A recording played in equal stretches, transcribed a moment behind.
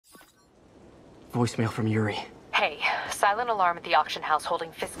Voicemail from Yuri. Hey, silent alarm at the auction house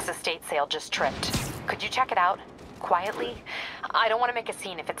holding Fisk's estate sale just tripped. Could you check it out? Quietly? I don't want to make a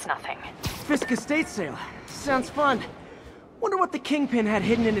scene if it's nothing. Fisk estate sale. Sounds fun. Wonder what the Kingpin had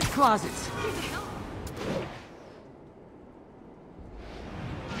hidden in his closets.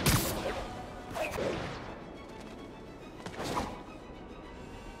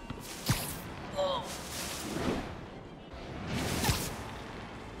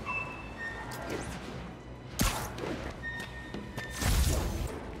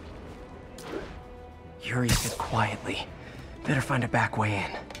 Yuri said quietly. Better find a back way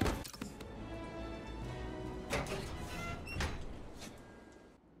in.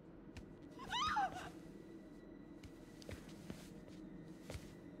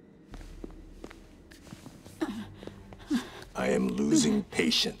 I am losing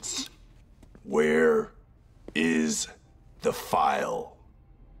patience. Where is the file?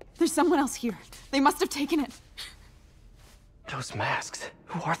 There's someone else here. They must have taken it. Those masks.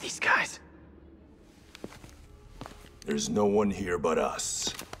 Who are these guys? There's no one here but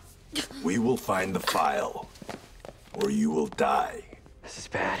us. We will find the file, or you will die. This is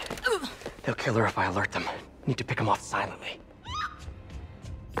bad. They'll kill her if I alert them. Need to pick them off silently.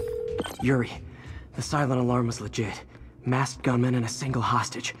 Yuri, the silent alarm was legit. Masked gunmen and a single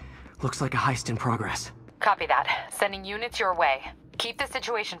hostage. Looks like a heist in progress. Copy that. Sending units your way. Keep the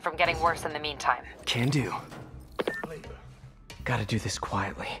situation from getting worse in the meantime. Can do. Gotta do this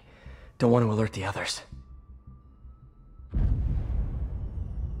quietly. Don't want to alert the others.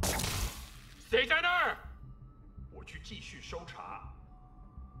 谁在那儿？我去继续搜查。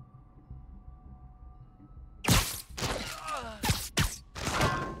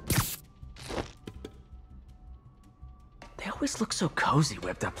They always look so cozy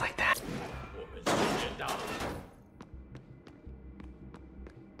whipped up like that. 我们时间到了。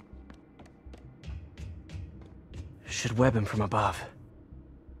 Should web him from above.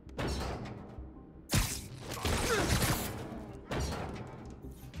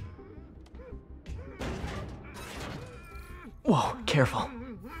 Whoa, careful.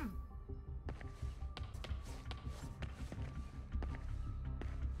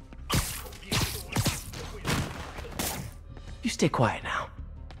 You stay quiet now.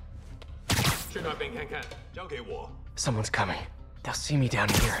 去那边看看，交给我。 Someone's coming. They'll see me down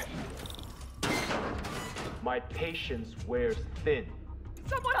here. My patience wears thin.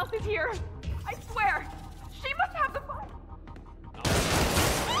 Someone else is here. I swear. She must have the file.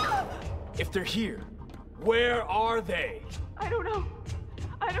 If they're here, where are they? I don't know.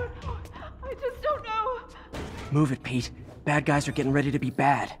 I don't know. I just don't know. Move it, Pete. Bad guys are getting ready to be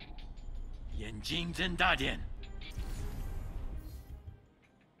bad. 眼睛睁大点。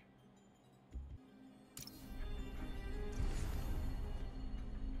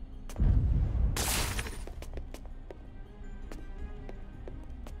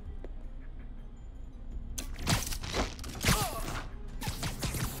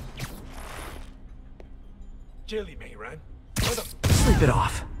 这里没人，我的 Sleep it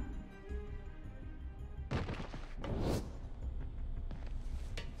off.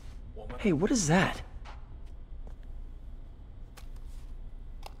 Hey, what is that?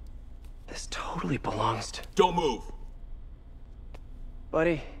 This totally belongs to... Don't move.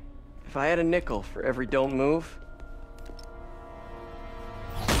 Buddy, if I had a nickel for every don't move...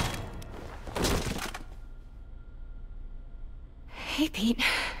 Hey, Pete.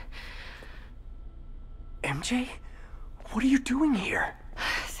 MJ? What are you doing here?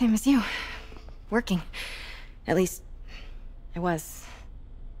 Same as you. Working. At least, I was.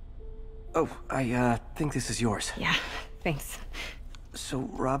 Oh, I think this is yours. Yeah, thanks. So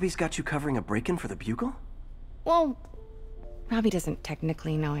Robbie's got you covering a break-in for the Bugle? Well, Robbie doesn't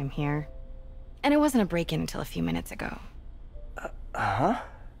technically know I'm here. And it wasn't a break-in until a few minutes ago. Uh-huh?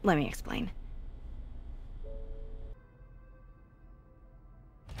 Let me explain.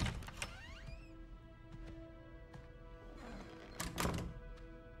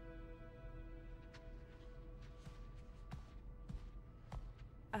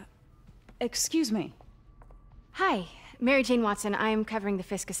 Excuse me. Hi, Mary Jane Watson. I'm covering the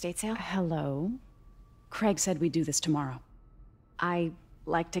Fisk estate sale. Hello. Craig said we'd do this tomorrow. I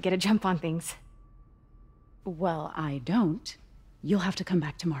like to get a jump on things. Well, I don't. You'll have to come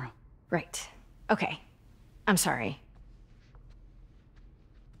back tomorrow. Right. Okay. I'm sorry.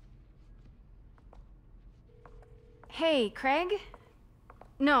 Hey, Craig?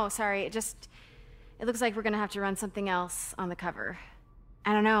 No, sorry. It looks like we're gonna have to run something else on the cover.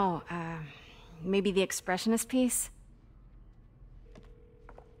 I don't know, maybe the expressionist piece?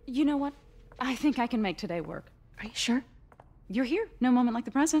 You know what? I think I can make today work. Are you sure? You're here. No moment like the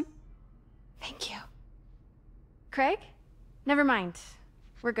present. Thank you. Craig? Never mind.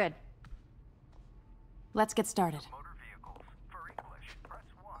 We're good. Let's get started.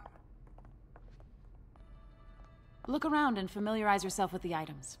 Look around and familiarize yourself with the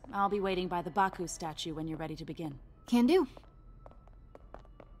items. I'll be waiting by the Baku statue when you're ready to begin. Can do.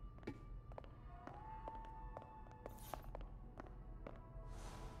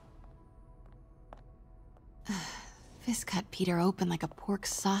 Fisk cut Peter open like a pork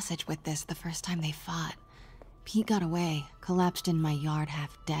sausage with this the first time they fought. Pete got away, collapsed in my yard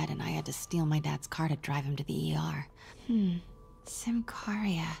half dead, and I had to steal my dad's car to drive him to the ER.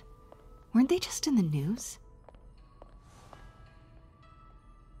 Symkaria. Weren't they just in the news?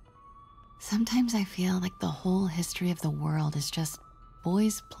 Sometimes I feel like the whole history of the world is just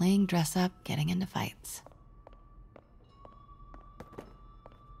boys playing dress up, getting into fights.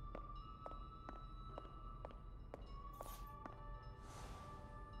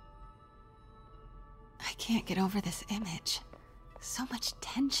 I can't get over this image. So much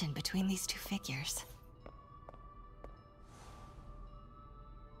tension between these two figures.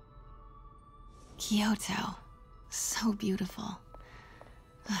 Kyoto. So beautiful.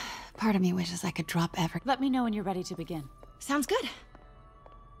 Part of me wishes I could drop everything. Let me know when you're ready to begin. Sounds good.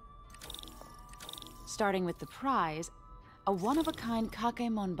 Starting with the prize, a one-of-a-kind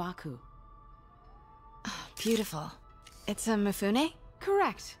Kakemon Baku. Beautiful. It's a Mifune?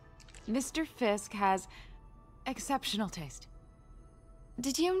 Correct. Mr. Fisk has exceptional taste.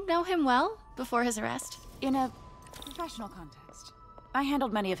 Did you know him well before his arrest? In a professional context. I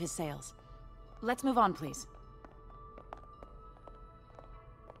handled many of his sales. Let's move on, please.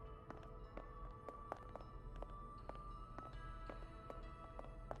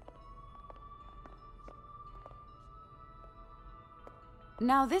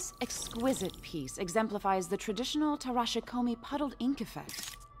 Now, this exquisite piece exemplifies the traditional Tarashikomi puddled ink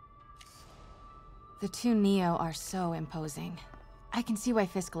effect. The two Neo are so imposing. I can see why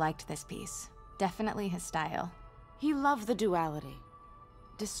Fisk liked this piece. Definitely his style. He loved the duality.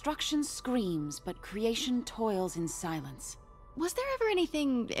 Destruction screams, but creation toils in silence. Was there ever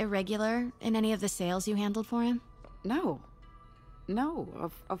anything irregular in any of the sales you handled for him? No.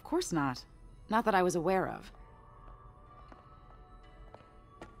 No, of course not. Not that I was aware of.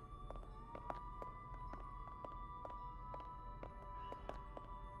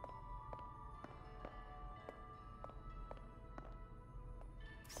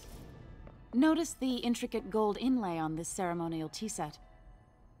 Notice the intricate gold inlay on this ceremonial tea set.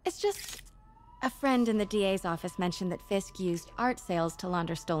 It's just... a friend in the DA's office mentioned that Fisk used art sales to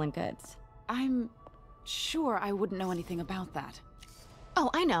launder stolen goods. I'm sure I wouldn't know anything about that. Oh,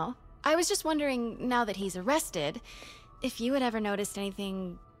 I know. I was just wondering, now that he's arrested, if you had ever noticed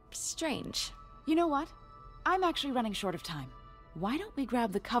anything strange. You know what? I'm actually running short of time. Why don't we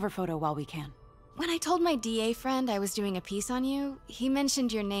grab the cover photo while we can? When I told my DA friend I was doing a piece on you, he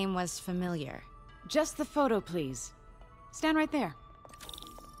mentioned your name was familiar. Just the photo, please. Stand right there.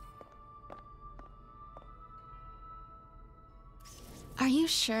 Are you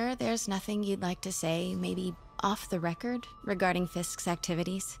sure there's nothing you'd like to say, maybe off the record, regarding Fisk's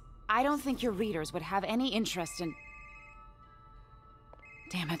activities? I don't think your readers would have any interest in...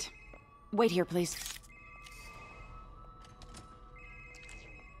 Damn it. Wait here, please.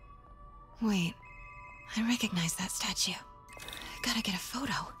 Wait, I recognize that statue. I gotta get a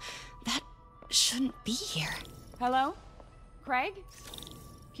photo. That shouldn't be here. Hello? Craig?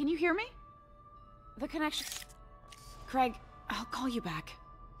 Can you hear me? The connection... Craig, I'll call you back.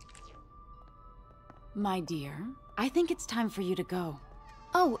 My dear, I think it's time for you to go.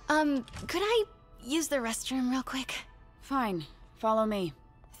 Oh, could I use the restroom real quick? Fine. Follow me.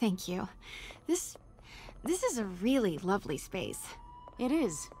 Thank you. This is a really lovely space. It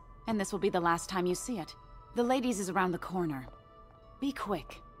is. And this will be the last time you see it. The ladies is around the corner. Be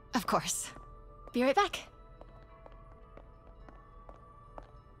quick. Of course. Be right back.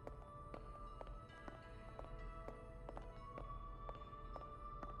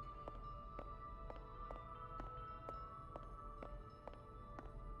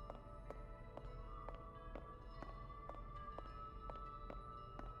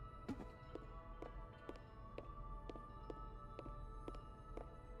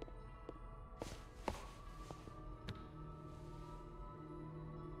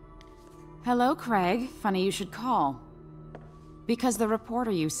 Hello, Craig. Funny you should call. Because the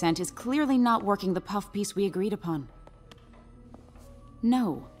reporter you sent is clearly not working the puff piece we agreed upon.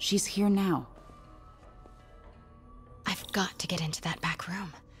 No, she's here now. I've got to get into that back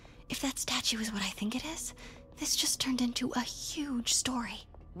room. If that statue is what I think it is, this just turned into a huge story.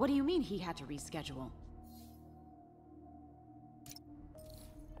 What do you mean he had to reschedule?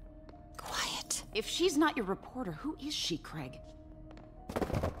 Quiet. If she's not your reporter, who is she, Craig?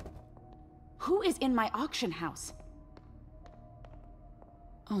 Who is in my auction house?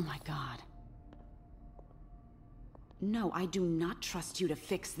 Oh my god. No, I do not trust you to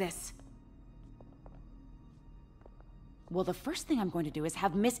fix this. Well, the first thing I'm going to do is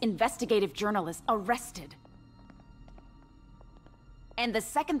have Miss Investigative Journalist arrested. And the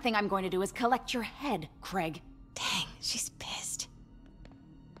second thing I'm going to do is collect your head, Craig. Dang, she's pissed.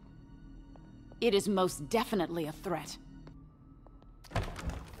 It is most definitely a threat.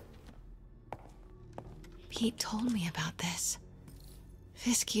 Pete told me about this.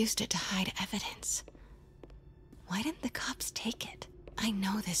 Fisk used it to hide evidence. Why didn't the cops take it? I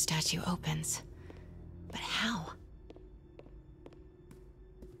know this statue opens, but how?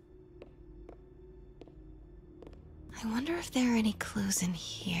 I wonder if there are any clues in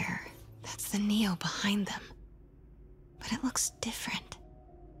here. That's the Neo behind them. But it looks different.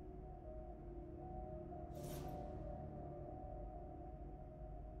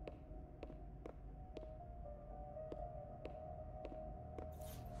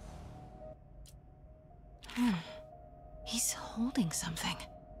 He's holding something.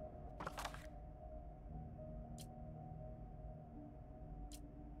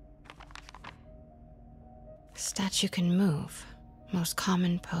 Statue can move. Most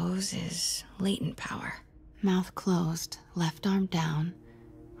common pose is latent power. Mouth closed, left arm down,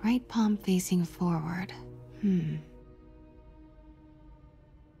 right palm facing forward.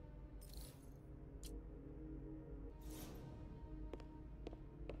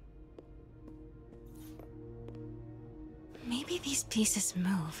 Maybe these pieces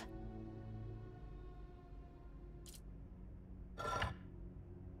move.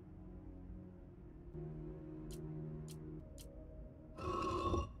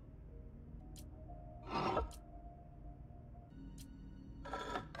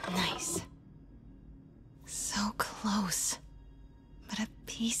 Nice. So close. But a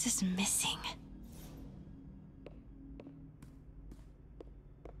piece is missing.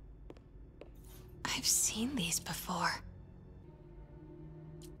 I've seen these before.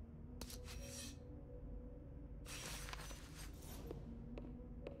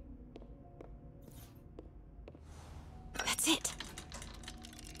 That's it.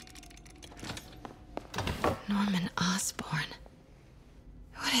 Norman Osborn.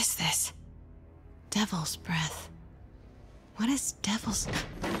 What is this? Devil's breath. What is devil's...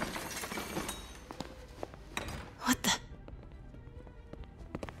 What the...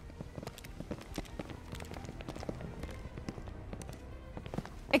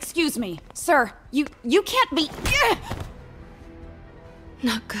 Excuse me, sir. You can't be...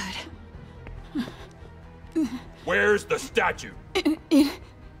 Not good. Where's the statue?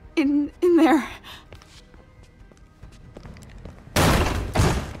 In there.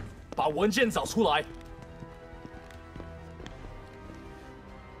 把文件找出来。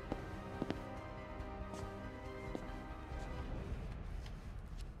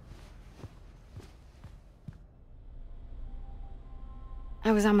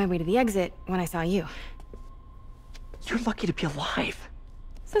 I was on my way to the exit when I saw you. You're lucky to be alive.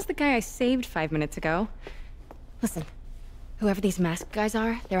 Says the guy I saved 5 minutes ago. Listen, whoever these masked guys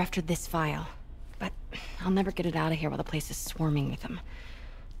are, they're after this file. But I'll never get it out of here while the place is swarming with them.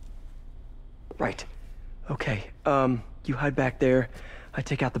 Right. Okay, you hide back there. I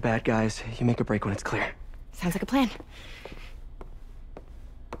take out the bad guys. You make a break when it's clear. Sounds like a plan.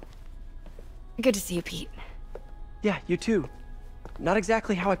 Good to see you, Pete. Yeah, you too. Not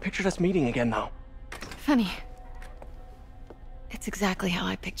exactly how I pictured us meeting again, though. Funny. It's exactly how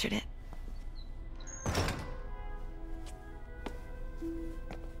I pictured it.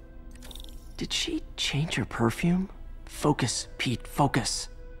 Did she change her perfume? Focus, Pete, focus.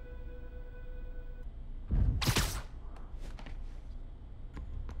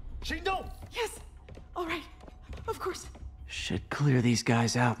 Yes. All right. Of course. Should clear these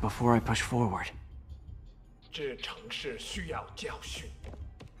guys out before I push forward. 这城市需要教训。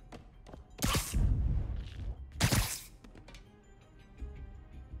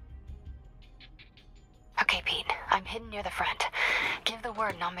 Okay, Pete. I'm hidden near the front. Give the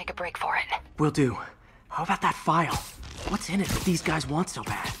word and I'll make a break for it. Will do. How about that file? What's in it that these guys want so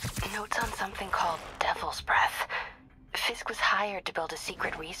bad? Notes on something called Devil's Breath. Fisk was hired to build a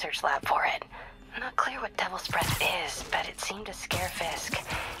secret research lab for it. Not clear what Devil's Breath is, but it seemed to scare Fisk.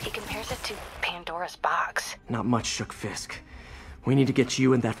 He compares it to Pandora's box. Not much shook Fisk. We need to get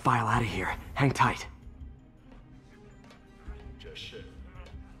you and that file out of here. Hang tight. 这是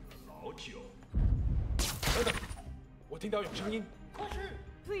老酒。等等，我听到有声音。快去！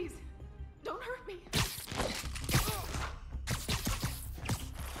 Please, don't hurt me.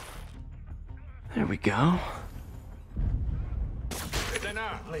 There we go. 谁在那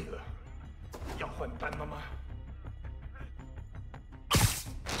儿？累了，要换班了吗？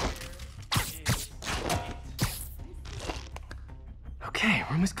 Okay,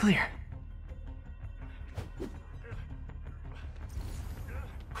 room is clear.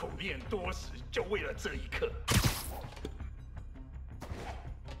 苦练多时，就为了这一刻。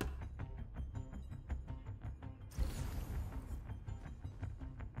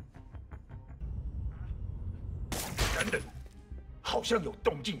等等，好像有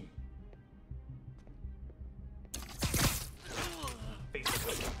动静。非常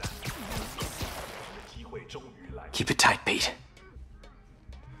的简单，机会终于来。 Keep it tight, Pete.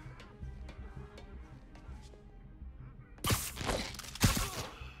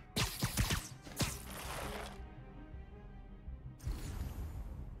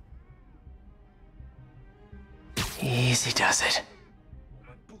 Easy does it. 我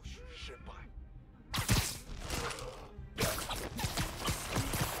们不许失败。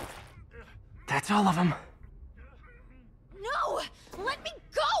 That's all of them. No! Let me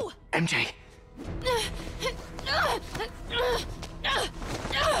go! MJ.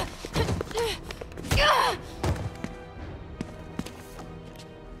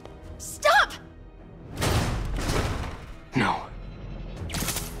 Stop! No.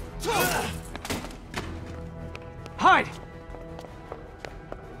 Hide!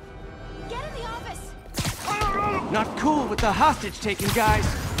 Get in the office! Not cool with the hostage taking, guys.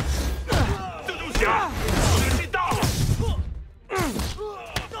 蜘蛛侠，时机到了。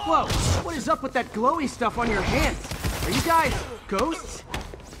 Whoa, what is up with that glowy stuff on your hands? Are you guys ghosts?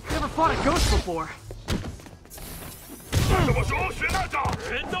 Never fought a ghost before. 什么时候学那招？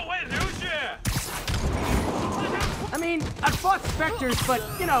人都会流血。 I mean, I've fought specters, but,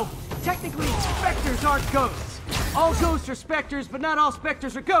 you know, technically, specters aren't ghosts. All ghosts are specters, but not all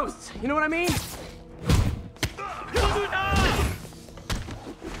specters are ghosts. You know what I mean?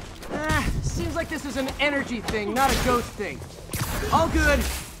 Seems like this is an energy thing, not a ghost thing. All good.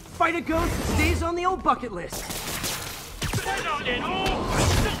 Fight a ghost stays on the old bucket list. 快让脸哦！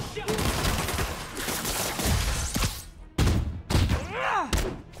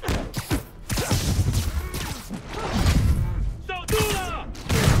 守住了！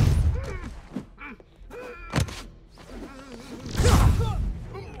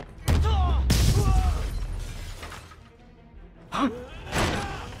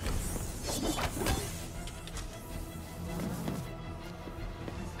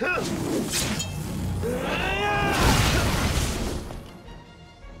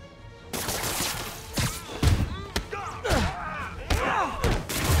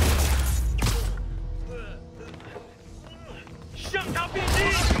 向他逼近！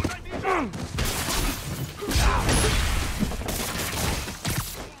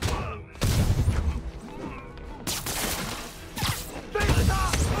 背着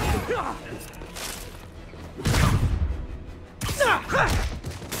他！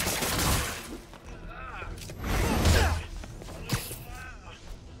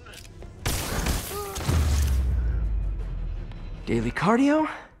 Daily cardio?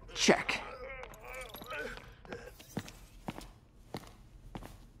 Check.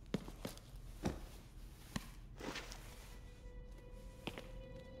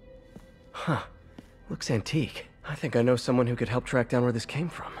 Huh. Looks antique. I think I know someone who could help track down where this came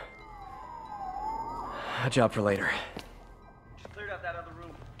from. A job for later. Just cleared out that other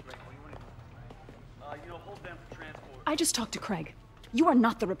room. Great. What do you want to do? Hold them for transport. I just talked to Craig. You are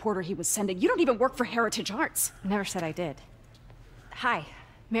not the reporter he was sending. You don't even work for Heritage Arts. Never said I did. Hi,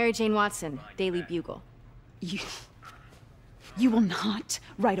 Mary Jane Watson, Daily Bugle. You will not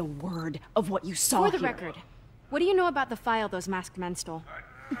write a word of what you saw For the here. record, what do you know about the file those masked men stole?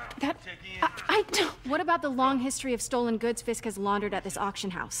 That... I don't... What about the long history of stolen goods Fisk has laundered at this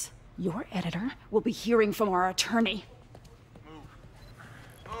auction house? Your editor will be hearing from our attorney. Move.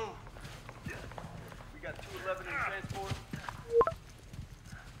 We got 211 in transport.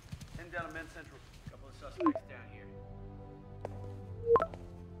 Heading down to Men's Central. Couple of suspects down here.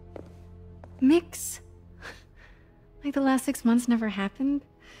 Mix? Like the last 6 months never happened?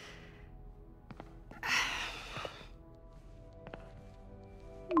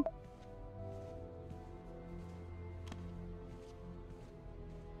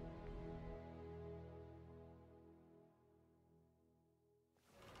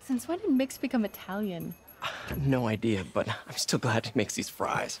 Since when did Mix become Italian? No idea, but I'm still glad he makes these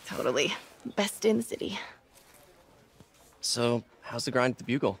fries. Totally. Best in the city. So, how's the grind at the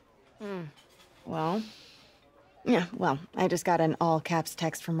Bugle? Well, I just got an all-caps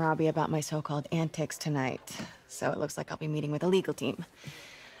text from Robbie about my so-called antics tonight. So it looks like I'll be meeting with a legal team.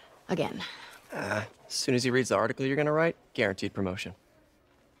 Again. As soon as he reads the article you're gonna write, guaranteed promotion.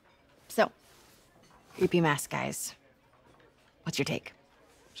 So, creepy mask guys. What's your take?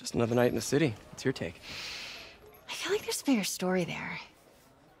 Just another night in the city. What's your take? I feel like there's a bigger story there.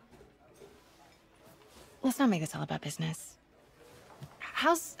 Let's not make this all about business.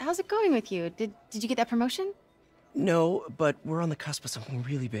 How's it going with you? Did you get that promotion? No, but we're on the cusp of something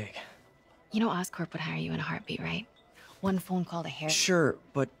really big. You know Oscorp would hire you in a heartbeat, right? One phone call to Harry. Sure,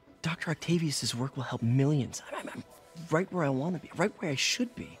 but Dr. Octavius's work will help millions. I'm right where I want to be, right where I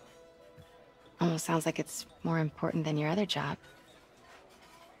should be. Almost sounds like it's more important than your other job.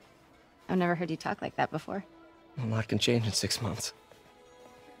 I've never heard you talk like that before. A lot can change in 6 months.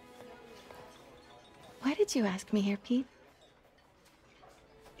 Why did you ask me here, Pete?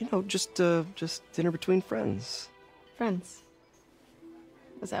 You know, just dinner between friends. Friends.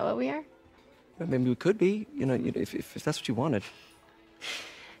 Is that what we are? Maybe we could be, if that's what you wanted.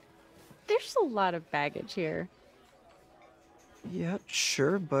 There's a lot of baggage here. Yeah,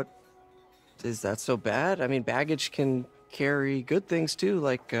 sure, but is that so bad? I mean, baggage can carry good things too,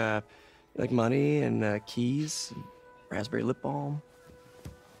 like money and keys, and raspberry lip balm.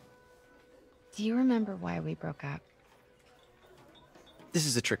 Do you remember why we broke up? This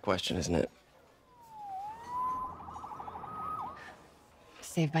is a trick question, isn't it?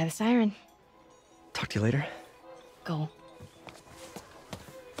 Saved by the siren. Talk to you later. Go.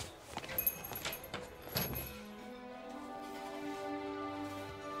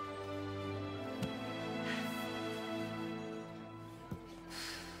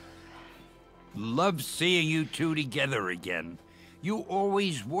 Love seeing you two together again. You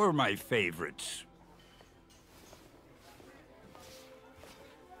always were my favorites.